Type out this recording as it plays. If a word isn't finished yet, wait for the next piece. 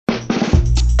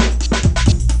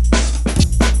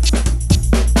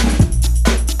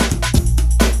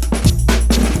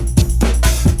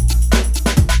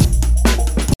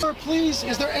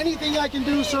can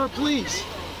do, sir, please.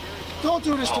 Don't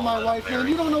do this to my wife, man.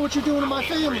 You don't know what you're doing to my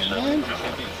family, man.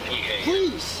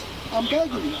 Please. I'm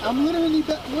begging you. I'm literally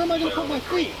where am I going to put my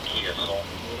feet?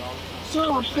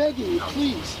 Sir, I'm begging you,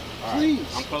 please. Please.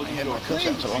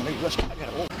 Please.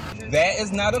 That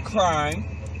is not a crime,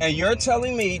 and you're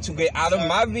telling me to get out of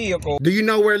my vehicle. Do you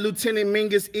know where Lieutenant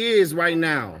Mingus is right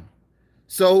now?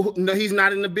 So, no, he's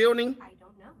not in the building? I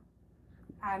don't know.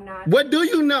 I'm not. What do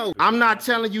you know? I'm not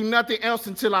telling you nothing else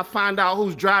until I find out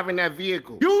who's driving that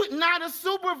vehicle. You're not a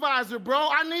supervisor, bro.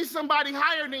 I need somebody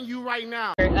higher than you right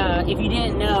now. If you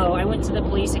didn't know, I went to the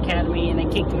police academy and they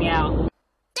kicked me out.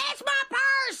 That's my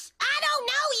purse! I don't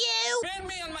know you! Spit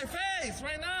me on my face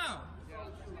right now.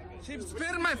 She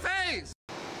spit in my face.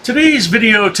 Today's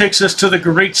video takes us to the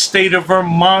great state of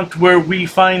Vermont, where we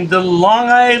find the Long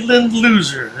Island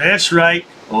loser. That's right,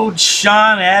 old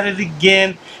Sean at it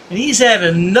again, and he's at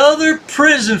another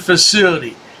prison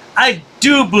facility. I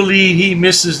do believe he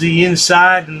misses the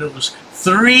inside and those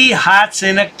 3 hots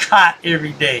in a cot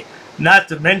every day. Not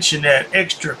to mention that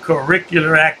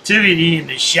extracurricular activity in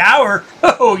the shower.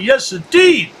 Oh, yes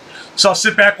indeed. So I'll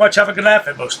sit back, watch, have a good laugh,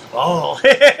 and most of all,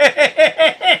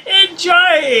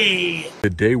 enjoy!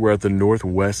 Today we're at the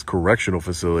Northwest Correctional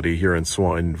Facility here in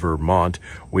Swanton, Vermont.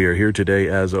 We are here today,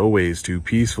 as always, to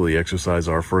peacefully exercise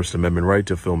our First Amendment right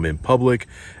to film in public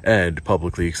and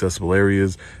publicly accessible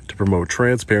areas, to promote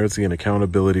transparency and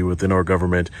accountability within our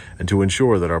government, and to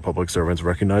ensure that our public servants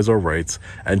recognize our rights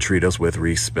and treat us with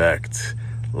respect.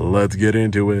 Let's get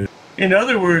into it. In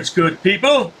other words, good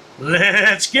people,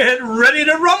 let's get ready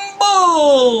to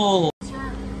rumble!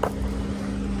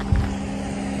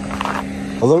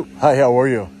 Hello. Hi, how are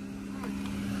you?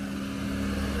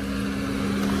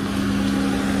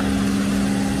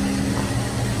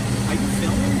 Are you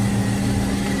filming?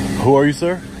 Who are you,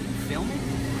 sir? Are you filming?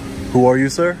 Who are you,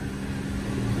 sir?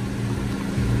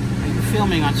 Are you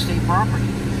filming on state property?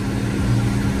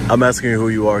 I'm asking you who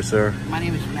you are, sir. My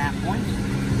name is Matt Point.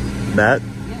 Matt?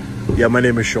 Yeah. Yeah, my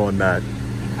name is Sean Matt.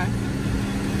 Okay.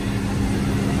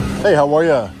 Hey, how are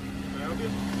you?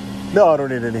 No, I don't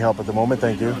need any help at the moment,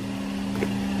 thank you.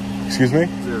 Excuse me?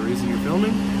 Is there a reason you're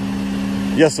filming?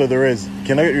 Yes, sir, there is.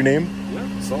 Can I get your name?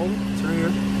 Yeah, Solomon. It's right here.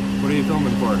 What are you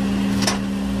filming for?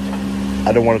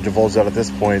 I don't want to divulge that at this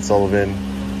point, Sullivan.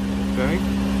 Okay.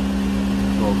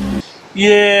 Well,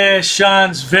 Yeah,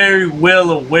 Sean's very well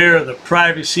aware of the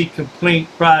privacy complaint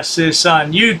process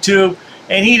on YouTube,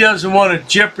 and he doesn't want to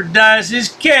jeopardize his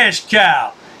cash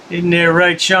cow. Isn't that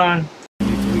right, Sean? you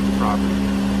need to leave the property.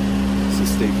 It's a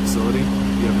state facility. You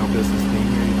have no business being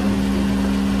here. You don't need to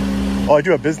be here. Oh, I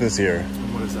do have business here.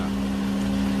 And what is that?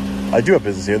 I do have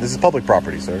business here. This is public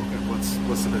property, sir. Okay, what's the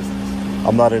business?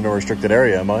 I'm not in a restricted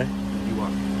area, am I? You are.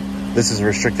 This is a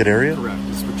restricted area? Correct.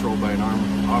 It's patrolled by an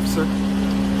armed officer.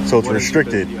 So it's What is your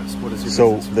restricted. Yes. What is your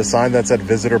So business? the sign that said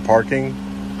visitor parking?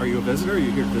 Are you a visitor? Or are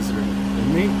you here visiting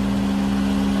me?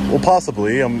 Well,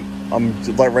 possibly. I'm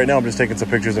like right now. I'm just taking some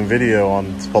pictures and video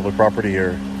on this public property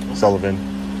here, Okay. Sullivan.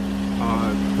 Well,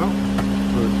 I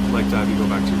would like to have you go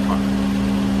back to your car.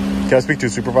 Can I speak to a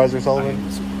supervisor, I Sullivan? am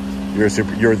the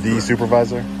supervisor. You're the Correct.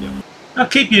 supervisor? Yeah. Now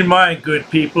keep in mind, good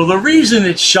people, the reason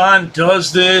that Sean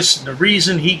does this, and the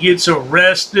reason he gets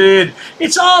arrested,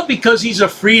 it's all because he's a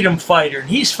freedom fighter, and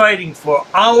he's fighting for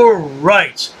our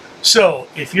rights. So,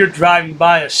 if you're driving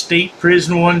by a state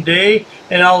prison one day,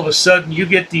 and all of a sudden you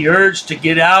get the urge to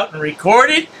get out and record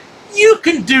it, you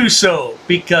can do so,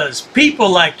 because people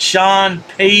like Sean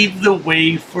paved the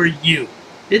way for you.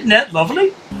 Isn't that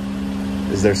lovely?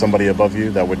 Is there somebody above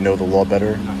you that would know the law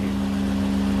better? Not here.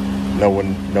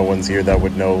 No one's here that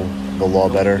would know the law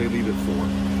better? They leave at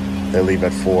 4. They leave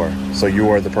at 4. So you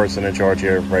are the person in charge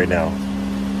here right now.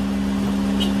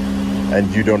 And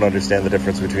you don't understand the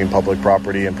difference between public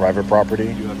property and private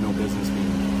property? You have no business being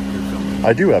here filming.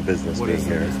 I do have business What being is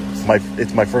the here. business?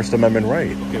 It's my First Amendment right.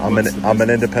 Okay, I'm what's the an business?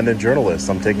 independent journalist.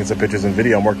 I'm taking some pictures and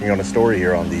video. I'm working on a story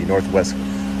here on the Northwest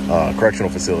Correctional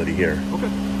Facility here.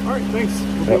 Okay. All right. Thanks.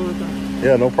 We'll deal with that.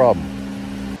 Yeah, no problem.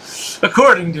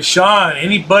 According to Sean,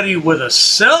 anybody with a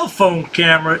cell phone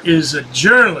camera is a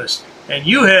journalist, and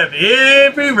you have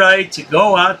every right to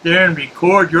go out there and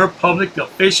record your public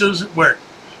officials at work.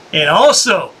 And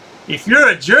also, if you're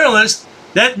a journalist,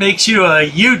 that makes you a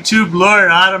YouTube lawyer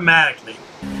automatically.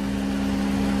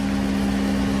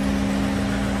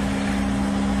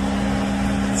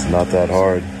 It's not that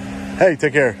hard. Hey,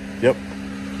 take care. Yep.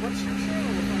 What's your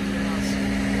channel if I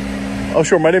may ask? Oh,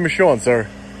 sure. My name is Sean, sir.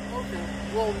 Okay.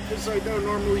 Well, because I know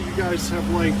normally you guys have,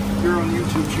 like, your own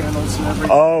YouTube channels and everything.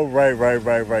 Oh,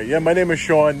 right. Yeah, my name is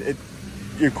Sean.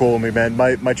 You're cool with me, man.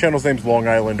 My channel's name's Long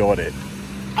Island Audit.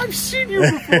 I've seen you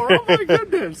before. Oh, my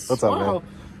goodness. What's up, wow. man?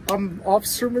 I'm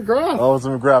Officer McGrath.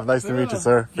 Officer McGrath, nice to meet you,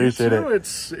 sir. Appreciate it.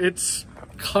 It's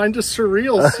kind of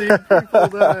surreal seeing people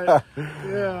that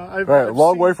I've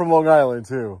long way from Long Island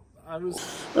too.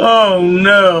 Oh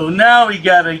no, now we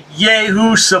got a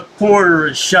Yahoo supporter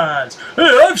of Sean's.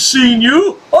 Hey, I've seen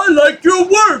you. I like your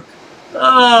work.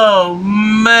 Oh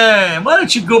man, why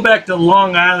don't you go back to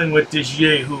Long Island with this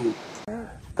Yahoo?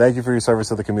 Thank you for your service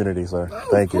to the community, sir.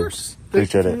 Thank you. Appreciate it.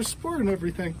 Thank you for your support and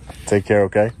everything. Take care,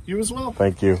 okay? You as well.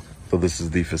 Thank you. So this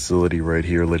is the facility right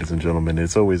here, ladies and gentlemen.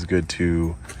 It's always good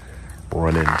to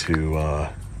run into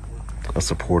a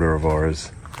supporter of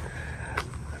ours.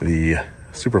 The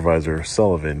supervisor,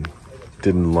 Sullivan,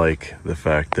 didn't like the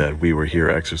fact that we were here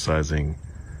exercising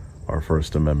our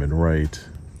First Amendment right,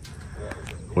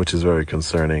 which is very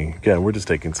concerning. Again, we're just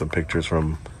taking some pictures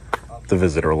from the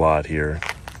visitor lot here.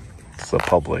 It's a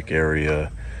public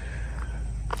area.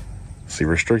 See,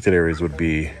 restricted areas would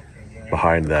be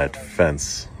behind that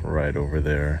fence right over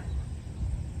there.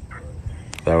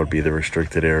 That would be the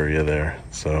restricted area there.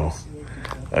 So,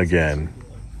 again,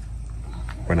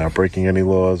 we're not breaking any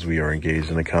laws. We are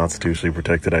engaged in a constitutionally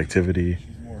protected activity.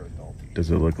 Does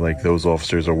it look like those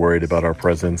officers are worried about our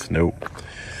presence? Nope.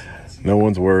 No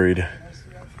one's worried.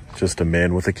 Just a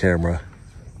man with a camera.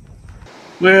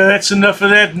 Well, that's enough of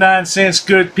that nonsense,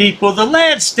 good people. The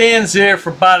lad stands there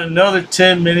for about another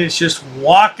 10 minutes just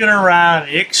walking around,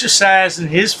 exercising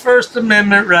his First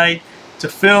Amendment right to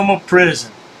film a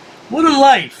prison. What a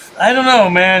life. I don't know,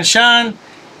 man. Sean,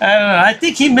 I don't know. I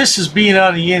think he misses being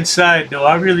on the inside, though.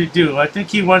 I really do. I think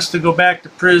he wants to go back to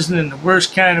prison in the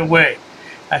worst kind of way.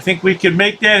 I think we could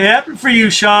make that happen for you,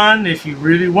 Sean, if you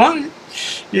really want it.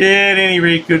 Yeah, at any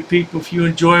rate, good people, if you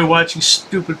enjoy watching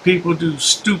stupid people do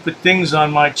stupid things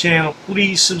on my channel,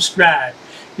 please subscribe.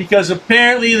 Because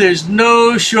apparently there's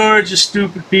no shortage of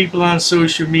stupid people on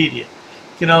social media.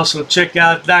 You can also check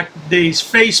out Dr. Day's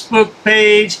Facebook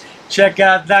page. Check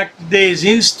out Dr. Day's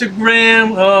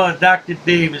Instagram. Oh, Dr.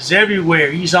 Dave is everywhere.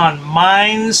 He's on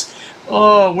Minds.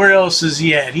 Oh, where else is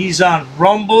he at? He's on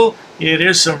Rumble. Yeah,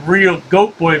 there's some real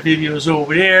Goat Boy videos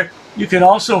over there. You can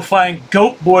also find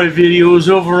Goat Boy videos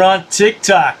over on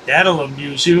TikTok. That'll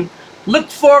amuse you. Look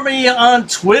for me on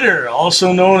Twitter,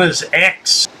 also known as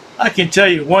X. I can tell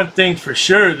you one thing for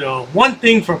sure, though. One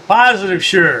thing for positive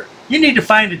sure. You need to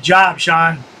find a job,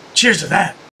 Sean. Cheers to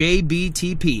that.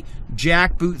 JBTP.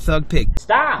 Jackboot Thug Pig.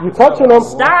 Stop. You're touching him.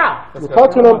 Stop. You're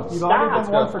touching him. You've already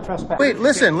been warned for trespass. Wait,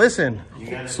 listen.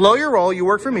 Slow your roll. You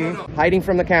work for me. Hiding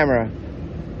from the camera.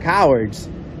 Cowards.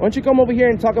 Why don't you come over here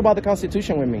and talk about the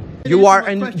Constitution with me? You are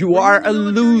a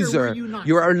loser.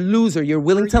 You're a loser. You're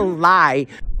willing to lie.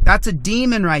 That's a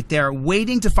demon right there,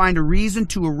 waiting to find a reason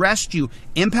to arrest you,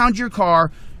 impound your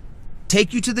car,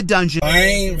 take you to the dungeon. I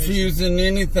ain't fusing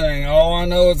anything. All I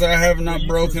know is I have not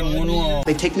broken one law.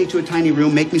 They take me to a tiny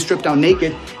room, make me strip down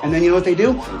naked, and then you know what they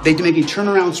do? They make me turn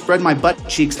around, spread my butt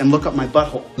cheeks, and look up my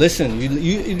butthole. Listen,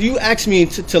 you asked me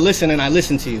to listen, and I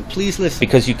listened to you. Please listen.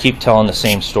 Because you keep telling the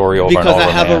same story over and over. Because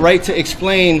I have a right to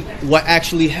explain what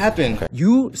actually happened. Okay.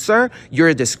 You, sir, you're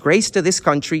a disgrace to this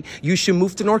country. You should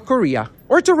move to North Korea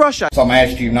or to Russia. So I'm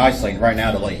asking you nicely right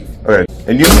now to leave. All right.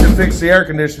 And you need to fix the air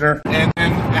conditioner. And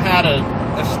I had a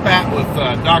spat with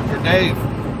Dr. Dave,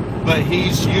 but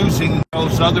he's using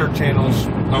those other channels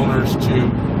owners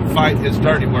to fight his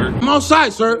dirty work. I'm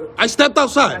outside, sir. I stepped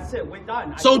outside. That's it. We're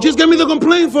done. So just give me the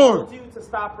complaint form. I told you to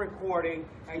stop recording,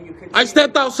 and you I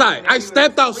stepped outside. I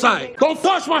stepped outside. Don't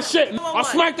touch my shit. I'll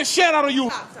smack the shit out of you.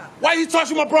 Why are you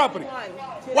touching my property?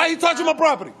 Why are you touching my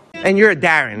property? And you're a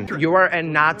Darren. You are a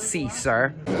Nazi,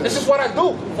 sir. This is what I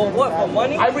do. For what? For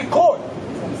money? I record.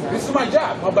 This is my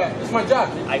job. My bad. It's my job.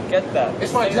 I get that.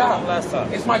 It's my job. Last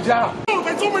time. It's my job.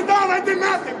 They told me down. I did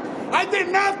nothing. I did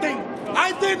nothing.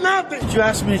 I did nothing. Did you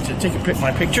ask me to take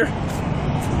my picture?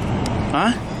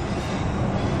 Huh?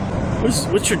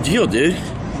 What's your deal, dude?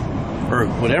 Or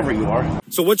whatever you are.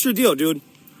 So what's your deal, dude?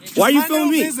 Why are you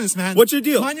filming me? Business, man. What's your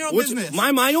deal? Mind your own business.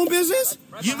 My own business?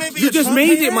 You just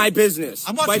made it my business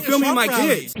by filming my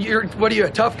kids. What are you, a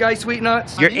tough guy, sweet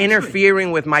nuts? You're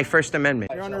interfering with my First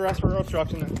Amendment. You're under arrest for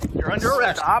obstruction. You're under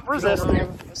arrest. Stop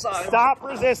resisting. Stop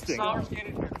resisting.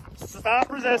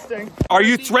 Stop resisting. Are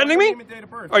you threatening me?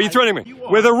 Are you threatening me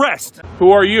with arrest?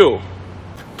 Who are you?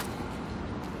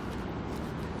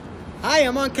 Hi,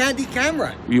 I'm on Candy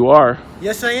camera. You are.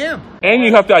 Yes, I am. And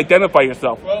you have to identify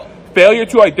yourself. Failure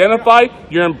to identify,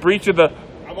 you're in breach of the...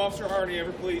 I'm Officer Hardy,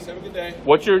 ever please. Have a good day.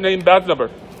 What's your name, badge number?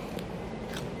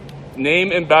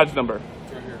 Name and badge number.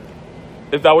 Right here.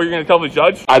 Is that what you're going to tell the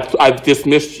judge? I've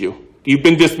dismissed you. You've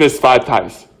been dismissed 5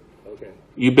 times. Okay.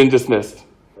 You've been dismissed.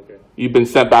 Okay. You've been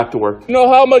sent back to work. You know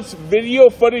how much video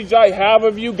footage I have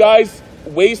of you guys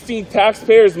wasting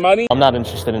taxpayers' money. I'm not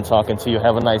interested in talking to you.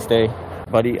 Have a nice day.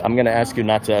 Buddy, I'm gonna ask you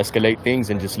not to escalate things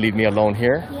and just leave me alone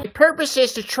here. My purpose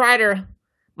is to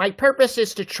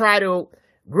try to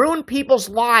ruin people's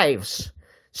lives.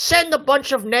 Send a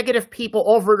bunch of negative people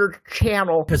over to the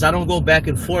channel. Because I don't go back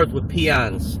and forth with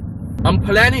peons.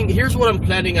 Here's what I'm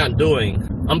planning on doing.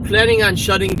 I'm planning on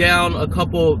shutting down a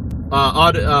couple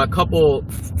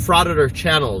Frauditor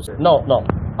channels. No,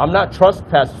 I'm not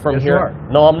trespassed from Yes, here. you are.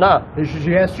 No, I'm not.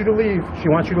 She asked you to leave. She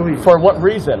wants you to leave. For what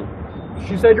reason?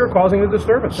 She said you're causing a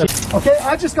disturbance. Okay,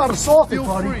 I just got assaulted,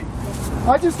 buddy.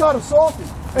 I just got assaulted,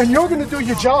 and you're going to do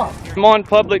your job. I'm on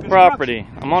public property.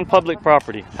 I'm on public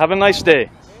property. Have a nice day.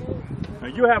 Now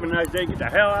you have a nice day. Get the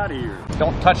hell out of here.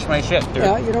 Don't touch my shit, dude.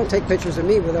 Yeah, you don't take pictures of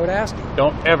me without asking.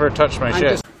 Don't ever touch my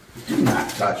shit. Do not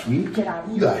touch me. Get out.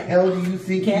 Who the hell do you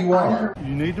think you are?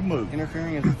 You need to move.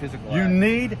 Interfering is a physical You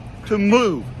need to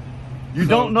move. You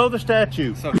don't know the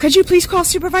statute. Could you please call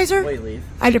supervisor? Wait, leave.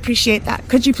 I'd appreciate that.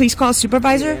 Could you please call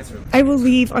supervisor? I will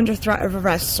leave under threat of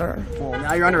arrest, sir. Well,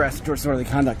 now you're under arrest for disorderly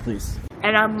conduct, please.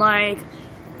 And I'm like,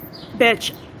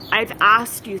 bitch, I've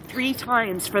asked you 3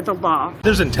 times for the law.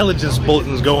 There's intelligence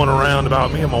bulletins going around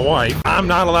about me and my wife. I'm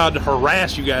not allowed to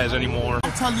harass you guys anymore.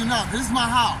 I'll tell you now, this is my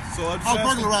house. So I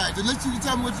was burglarized. Unless you can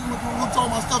tell me what's all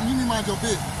my stuff, you need to mind your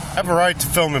business. I have a right to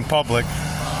film in public.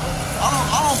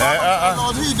 I don't know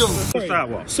what he doing. On the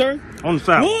sidewalk. Sir? On the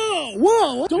sidewalk.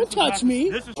 Whoa, don't touch me.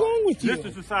 What's wrong with you? This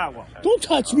is the sidewalk. Don't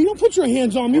touch me. Don't put your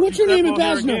hands on me. What's your name and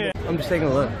badge number? I'm just taking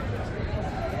a look.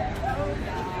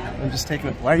 I'm just taking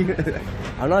a Why are you?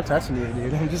 I'm not touching you,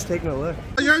 dude. I'm just taking a look.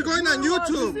 You're going on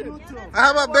YouTube. I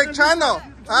have a big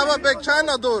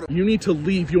channel. Dude. You need to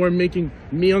leave. You are making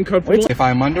me uncomfortable. If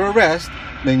I'm under arrest,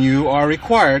 then you are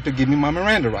required to give me my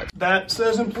Miranda rights. That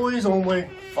says employees only.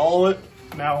 Follow it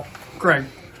now. Craig,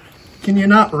 can you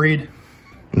not read?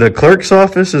 The clerk's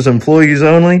office is employees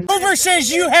only. Uber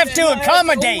says you have to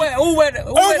accommodate.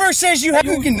 Uber says you have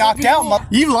to get knocked out.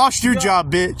 You lost your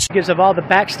job, bitch. Because of all the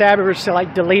backstabbers to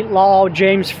like Delete Law,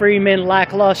 James Freeman,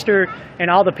 Lackluster, and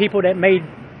all the people that made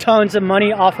tons of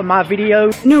money off of my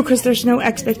video. No, because there's no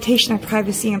expectation of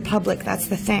privacy in public. That's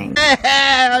the thing.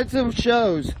 That's some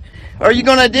shows. Are you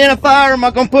going to identify or am I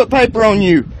going to put paper on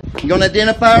you? You going to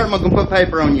identify or am I going to put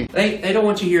paper on you? They don't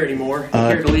want you here anymore. You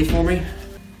care to leave for me?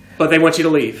 But they want you to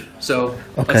leave. So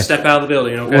let's step out of the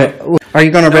building, okay? Are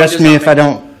you going to arrest me if I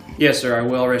don't? Yes, sir. I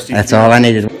will arrest you. That's all I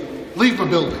needed. Leave the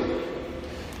building.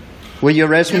 Will you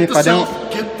arrest me if I don't?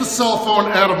 Get the cell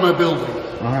phone out of my building.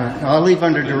 All right. I'll leave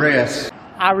under duress.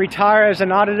 I retire as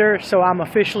an auditor, so I'm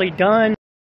officially done.